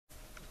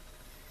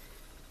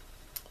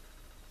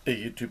Hey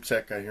YouTube,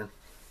 Zach Guy here.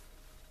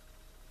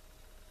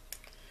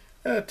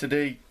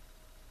 Today,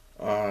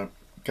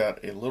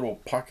 got a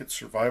little pocket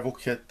survival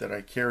kit that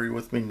I carry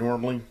with me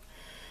normally.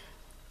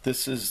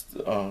 This is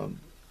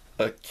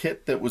a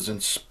kit that was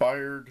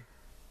inspired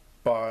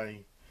by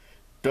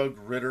Doug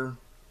Ritter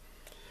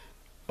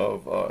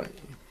of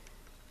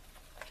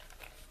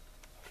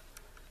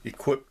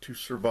Equipped to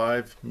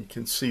Survive. You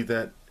can see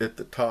that at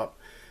the top.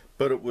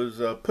 But it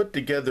was put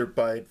together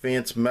by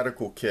Advanced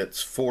Medical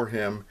Kits for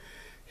him.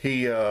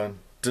 He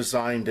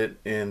designed it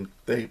and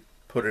they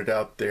put it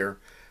out there.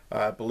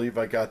 I believe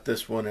I got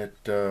this one at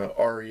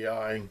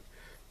REI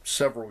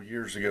several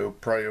years ago,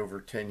 probably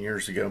over 10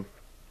 years ago.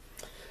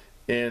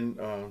 And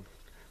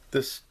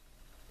this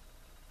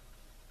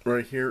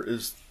right here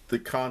is the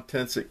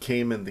contents that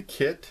came in the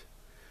kit.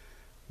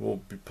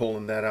 We'll be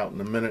pulling that out in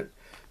a minute.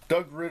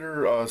 Doug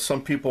Ritter,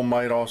 some people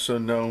might also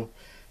know,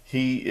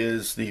 he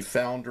is the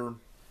founder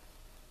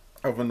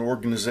of an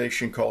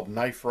organization called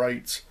Knife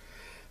Rights.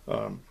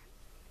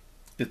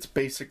 It's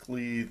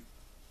basically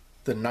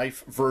the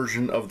knife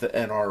version of the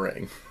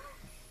NRA.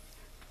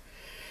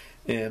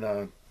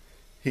 And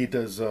he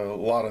does a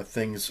lot of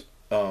things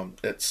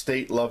at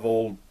state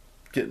level,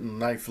 getting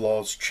knife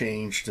laws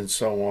changed and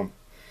so on.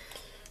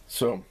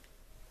 So,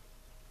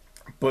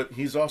 but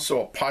he's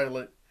also a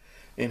pilot,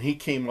 and he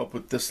came up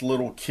with this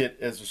little kit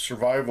as a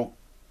survival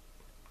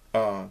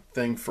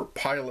thing for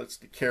pilots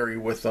to carry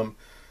with them,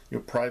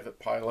 private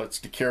pilots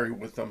to carry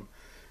with them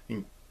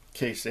in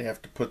case they have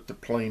to put the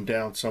plane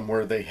down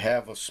somewhere. They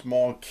have a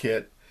small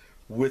kit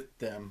with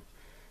them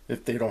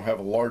if they don't have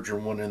a larger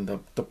one in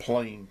the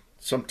plane.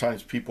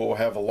 Sometimes people will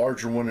have a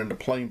larger one in the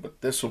plane, but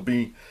this will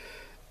be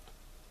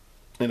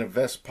in a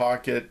vest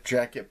pocket,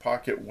 jacket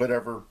pocket,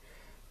 whatever.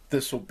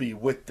 This will be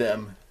with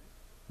them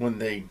when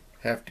they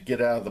have to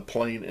get out of the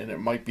plane, and it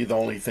might be the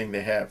only thing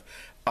they have.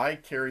 I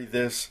carry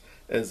this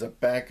as a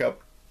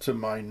backup to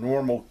my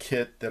normal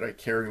kit that I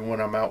carry when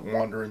I'm out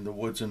wandering the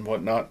woods and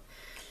whatnot.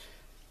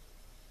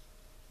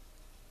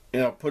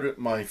 And I'll put it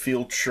in my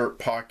field shirt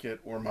pocket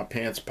or my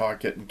pants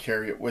pocket and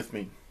carry it with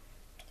me.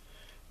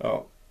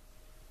 I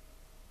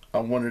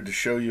wanted to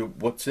show you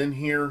what's in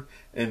here,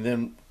 and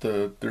then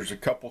there's a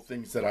couple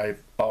things that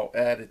I'll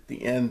add at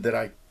the end that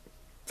I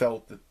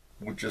felt that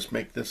would just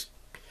make this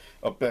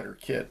a better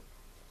kit.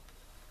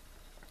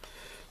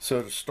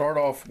 So to start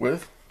off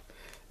with,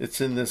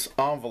 it's in this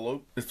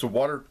envelope. It's a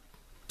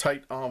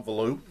watertight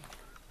envelope.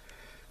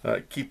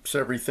 It keeps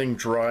everything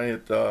dry.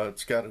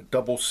 It's got a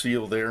double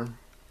seal there.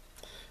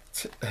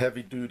 It's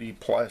heavy duty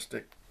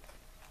plastic.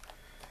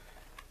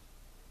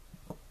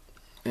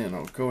 And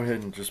I'll go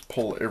ahead and just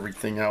pull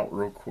everything out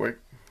real quick,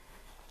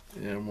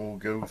 and we'll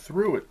go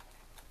through it.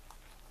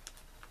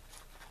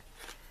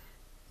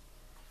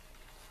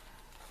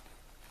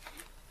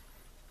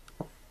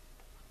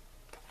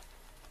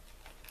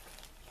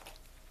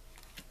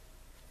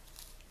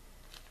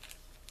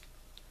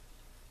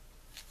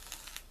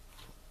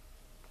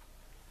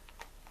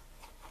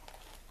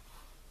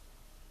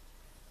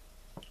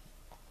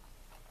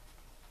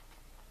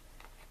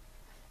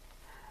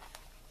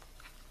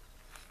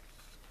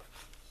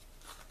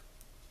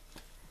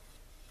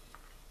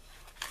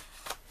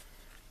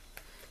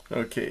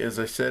 Okay, as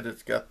I said,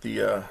 it's got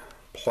the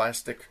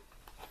plastic,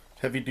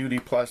 heavy-duty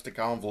plastic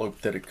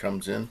envelope that it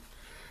comes in,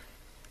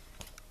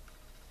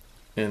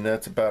 and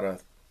that's about a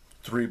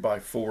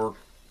 3x4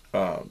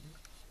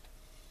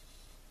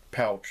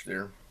 pouch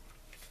there.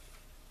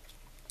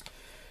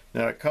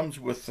 Now it comes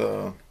with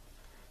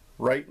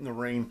Write in the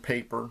Rain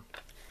paper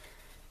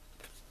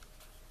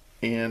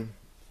and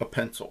a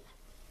pencil.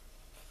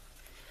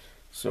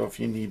 So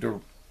if you need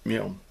to,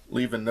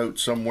 leave a note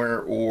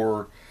somewhere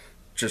or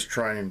just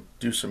try and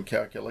do some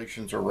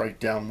calculations or write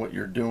down what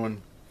you're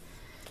doing.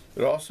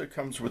 It also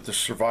comes with the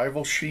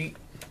survival sheet,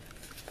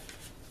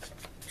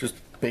 just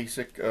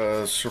basic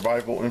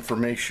survival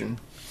information,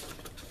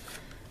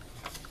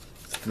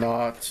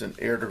 knots and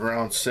air to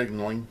ground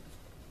signaling,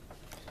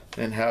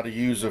 and how to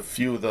use a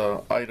few of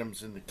the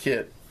items in the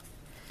kit.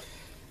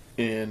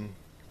 And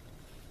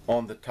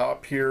on the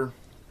top here,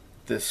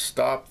 this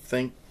stop,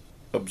 think,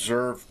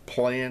 observe,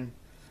 plan,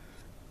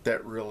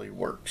 that really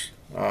works.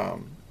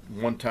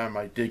 One time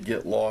I did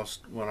get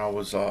lost when I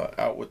was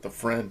out with a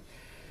friend,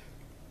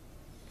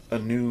 a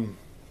new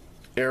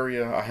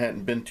area I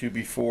hadn't been to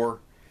before.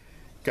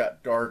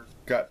 Got dark,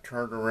 got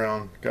turned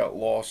around, got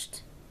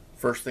lost.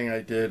 First thing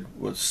I did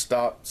was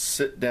stop,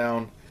 sit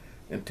down,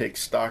 and take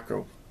stock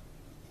of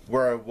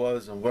where I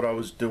was and what I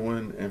was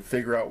doing and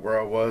figure out where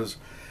I was,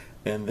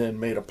 and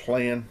then made a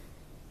plan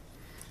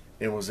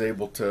and was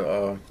able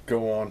to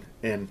go on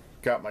and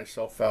got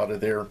myself out of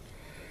there.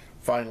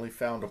 Finally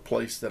found a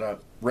place that I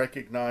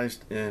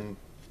recognized and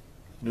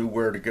knew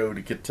where to go to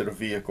get to the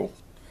vehicle.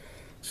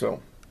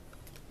 So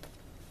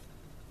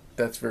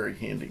that's very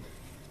handy.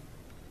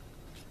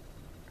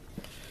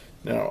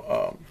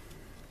 Now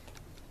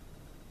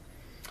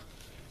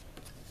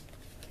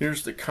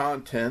here's the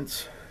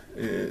contents,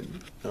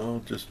 and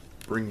I'll just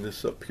bring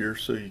this up here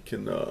so you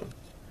can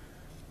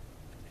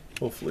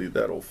hopefully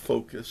that'll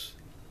focus.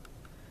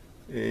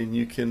 and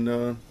you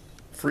can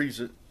freeze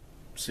it,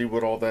 see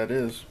what all that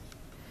is.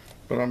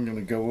 But I'm going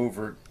to go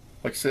over it.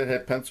 Like I said, I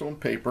had pencil and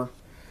paper,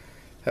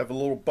 have a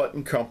little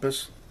button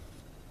compass,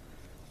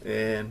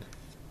 and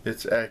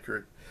it's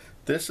accurate.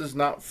 This is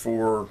not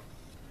for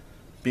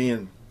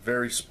being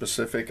very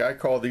specific. I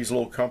call these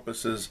little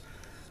compasses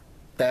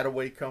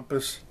that-away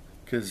compass,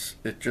 because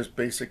it just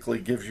basically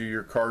gives you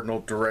your cardinal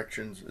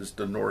directions as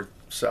to north,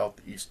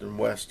 south, east, and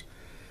west.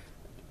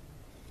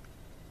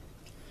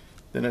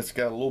 Then it's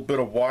got a little bit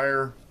of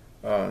wire.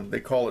 They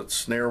call it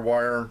snare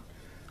wire.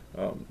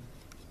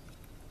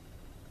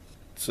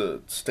 It's a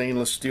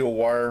stainless steel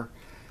wire.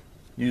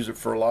 Use it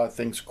for a lot of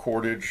things,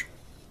 cordage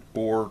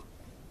or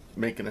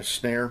making a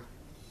snare.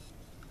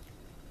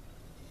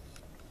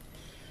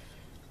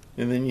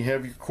 And then you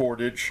have your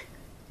cordage.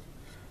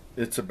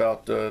 It's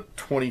about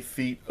 20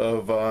 feet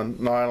of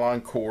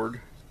nylon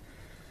cord.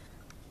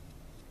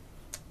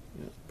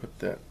 Put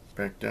that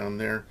back down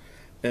there.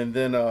 And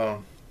then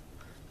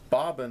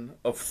bobbin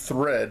of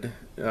thread.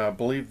 I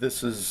believe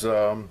this is,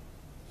 let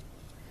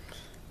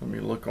me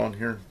look on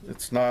here.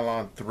 It's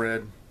nylon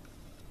thread.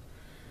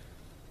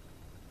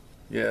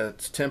 Yeah,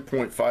 it's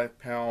 10.5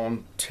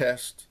 pound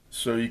test,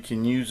 so you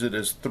can use it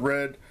as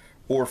thread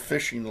or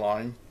fishing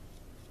line.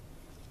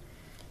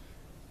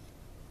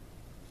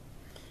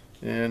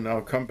 And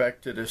I'll come back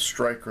to this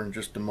striker in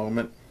just a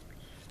moment.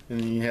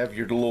 And then you have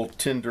your little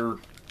tinder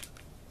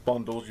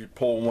bundles. You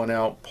pull one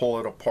out, pull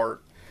it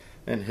apart,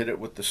 and hit it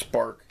with the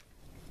spark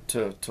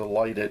to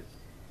light it.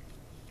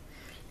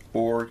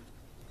 Or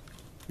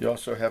you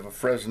also have a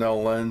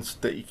Fresnel lens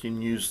that you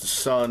can use the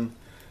sun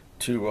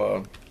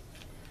to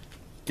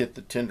get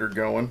the tinder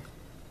going.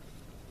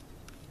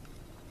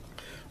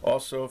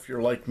 Also, if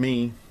you're like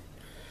me,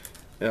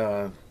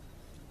 you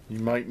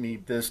might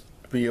need this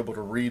to be able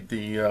to read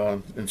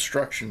the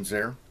instructions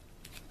there.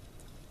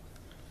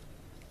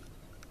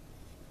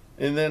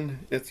 And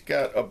then it's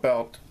got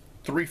about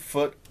 3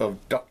 foot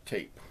of duct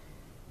tape,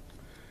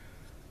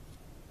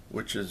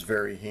 which is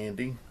very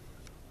handy.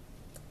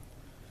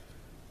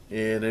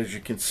 And as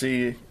you can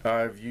see,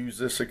 I've used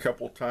this a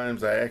couple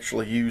times. I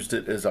actually used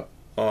it as a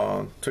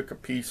took a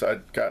piece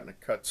I'd gotten a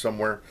cut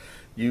somewhere,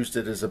 used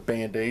it as a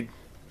band-aid.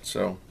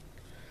 So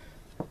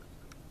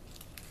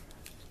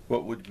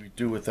what would we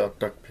do without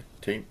duct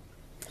tape?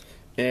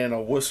 And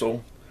a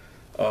whistle.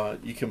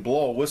 You can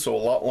blow a whistle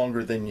a lot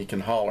longer than you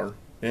can holler,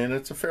 and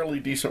it's a fairly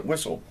decent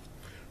whistle.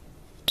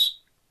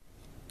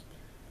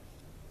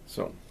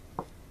 So,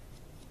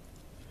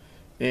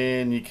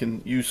 and you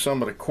can use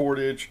some of the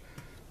cordage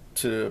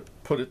to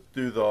put it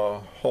through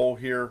the hole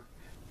here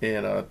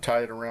and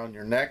tie it around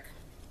your neck.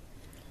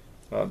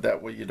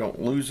 That way you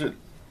don't lose it.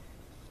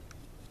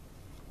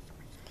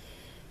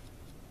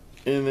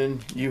 And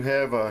then you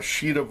have a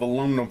sheet of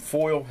aluminum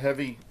foil,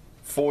 heavy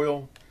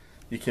foil.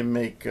 You can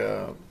make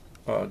a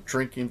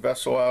drinking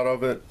vessel out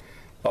of it,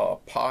 a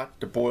pot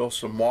to boil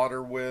some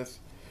water with,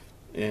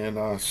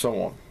 and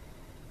so on.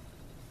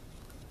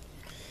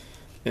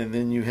 And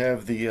then you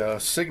have the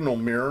signal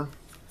mirror,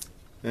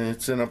 and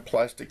it's in a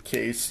plastic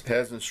case. It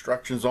has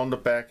instructions on the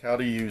back how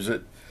to use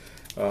it.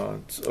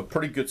 It's a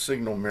pretty good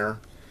signal mirror.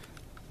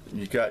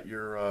 You got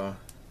your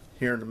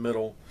here in the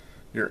middle,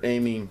 your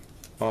aiming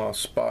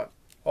spot.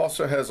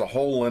 Also has a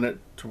hole in it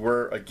to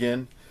where,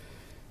 again,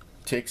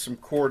 take some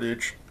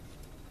cordage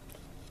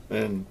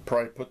and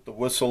probably put the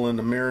whistle and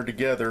the mirror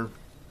together,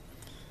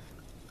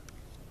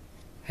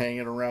 hang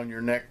it around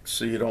your neck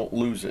so you don't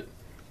lose it.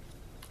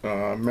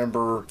 I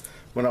remember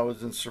when I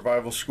was in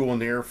survival school in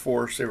the Air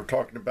Force, they were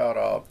talking about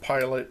a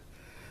pilot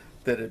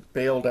that had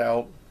bailed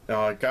out,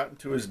 got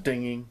into his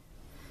dinghy,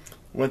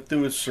 went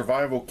through his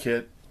survival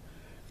kit,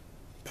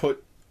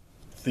 put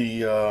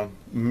the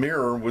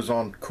mirror was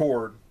on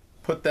cord,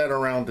 put that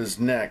around his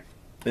neck,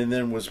 and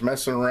then was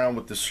messing around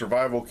with the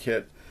survival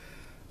kit.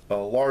 A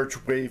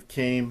large wave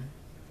came,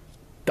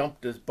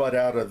 dumped his butt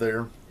out of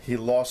there. He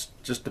lost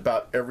just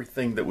about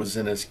everything that was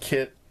in his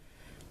kit,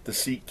 the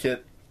seat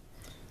kit,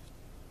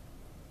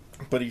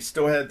 but he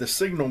still had the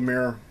signal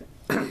mirror.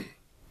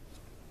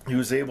 He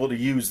was able to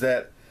use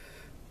that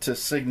to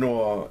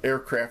signal an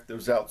aircraft that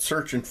was out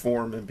searching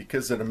for him, and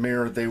because of the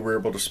mirror they were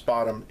able to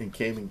spot him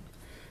and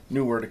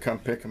knew where to come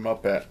pick him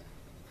up at.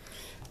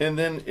 And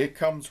then it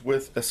comes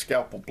with a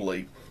scalpel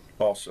blade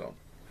also.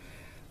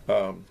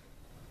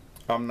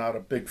 I'm not a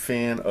big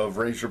fan of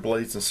razor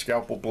blades and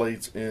scalpel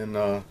blades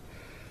in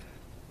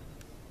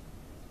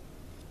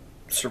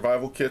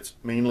survival kits,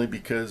 mainly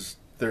because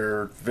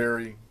they're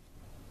very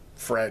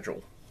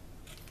fragile.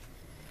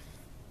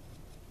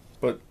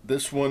 But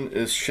this one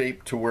is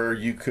shaped to where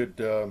you could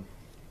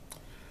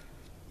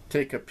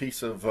take a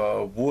piece of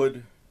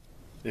wood,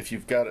 if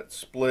you've got it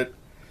split,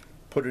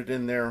 put it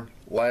in there,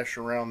 lash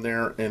around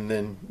there, and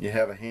then you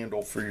have a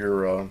handle for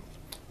your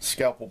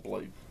scalpel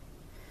blade.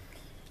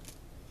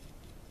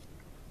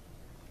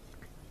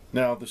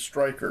 Now the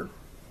striker,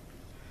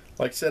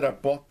 like I said, I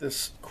bought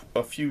this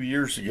a few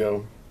years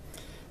ago,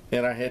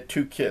 and I had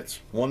 2 kits.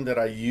 One that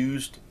I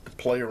used to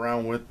play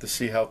around with to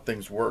see how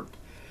things worked,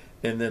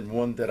 and then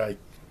one that I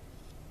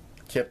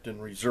kept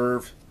in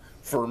reserve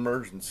for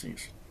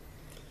emergencies.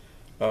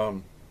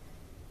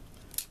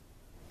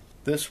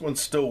 This one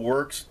still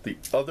works. The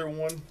other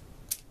one,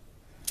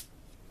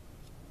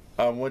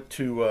 I went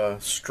to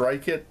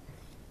strike it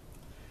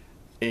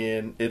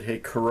and it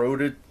had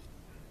corroded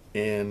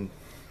and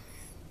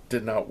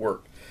did not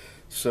work.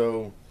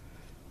 So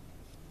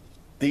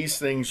these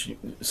things,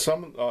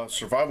 some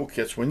survival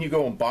kits, when you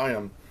go and buy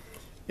them,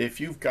 if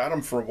you've got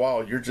them for a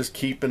while, you're just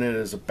keeping it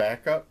as a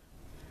backup,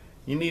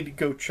 you need to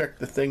go check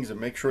the things and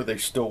make sure they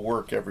still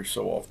work every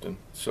so often.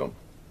 So,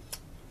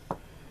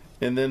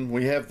 and then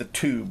we have the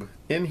tube.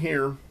 In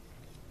here,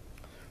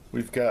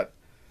 we've got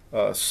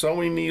a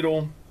sewing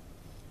needle,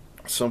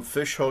 some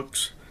fish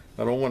hooks.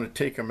 I don't want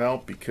to take them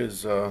out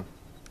because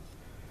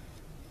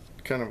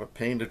kind of a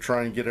pain to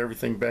try and get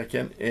everything back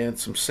in, and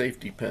some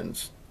safety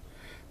pins.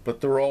 But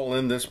they're all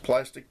in this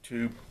plastic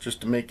tube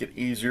just to make it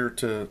easier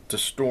to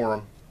store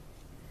them.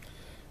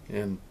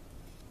 And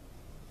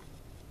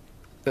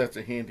that's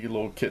a handy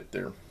little kit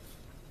there.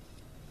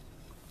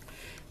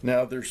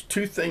 Now there's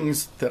two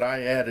things that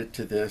I added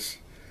to this,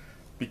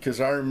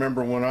 because I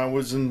remember when I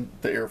was in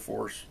the Air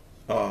Force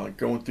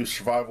going through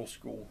survival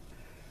school,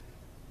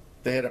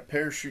 they had a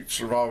parachute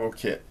survival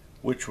kit,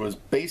 which was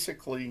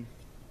basically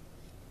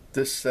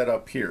this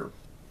setup here,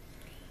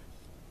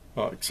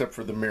 except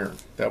for the mirror.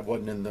 That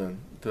wasn't in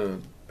the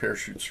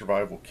parachute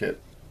survival kit.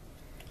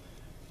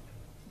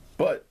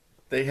 But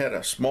they had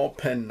a small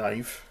pen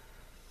knife,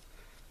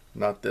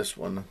 not this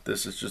one.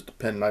 This is just a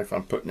pen knife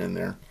I'm putting in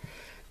there.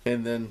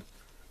 And then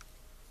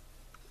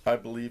I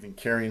believe in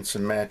carrying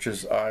some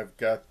matches. I've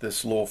got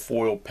this little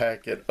foil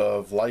packet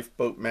of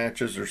lifeboat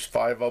matches. There's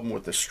 5 of them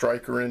with a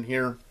striker in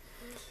here.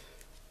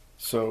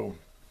 So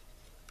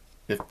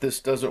if this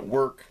doesn't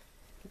work,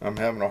 I'm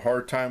having a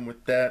hard time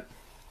with that,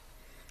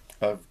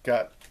 I've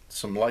got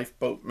some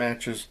lifeboat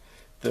matches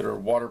that are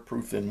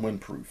waterproof and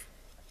windproof.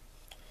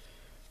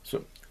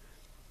 So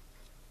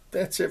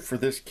that's it for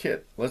this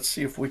kit. Let's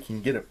see if we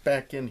can get it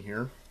back in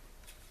here.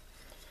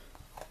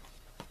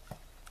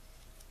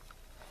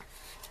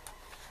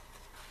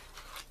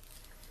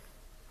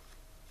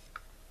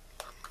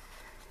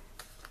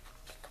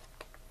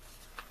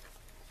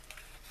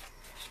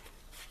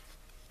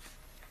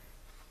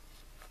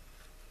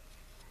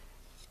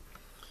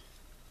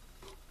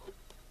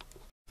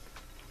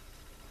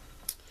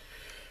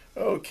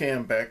 Okay,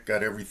 I'm back.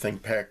 Got everything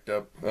packed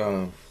up.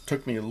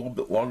 Took me a little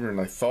bit longer than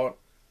I thought.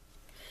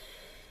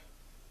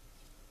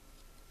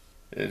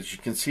 As you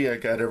can see, I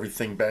got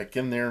everything back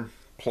in there,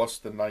 plus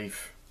the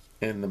knife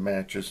and the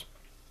matches.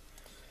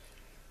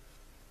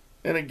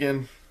 And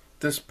again,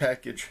 this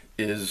package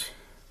is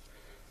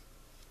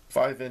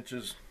 5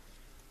 inches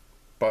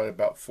by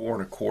about 4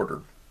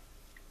 1/4.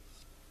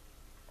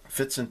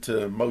 Fits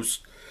into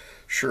most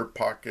shirt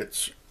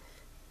pockets,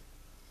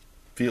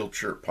 field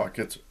shirt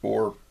pockets,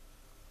 or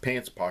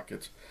pants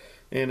pockets,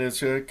 and is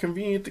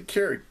convenient to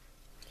carry.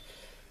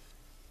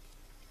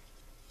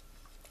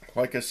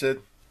 Like I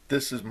said,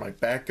 this is my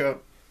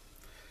backup.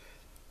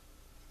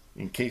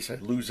 In case I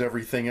lose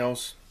everything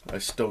else, I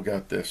still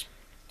got this.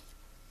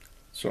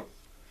 So,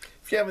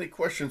 if you have any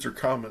questions or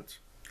comments,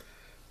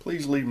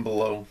 please leave them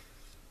below.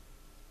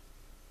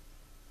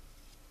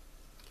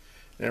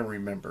 And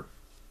remember,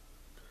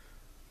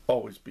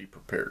 always be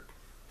prepared.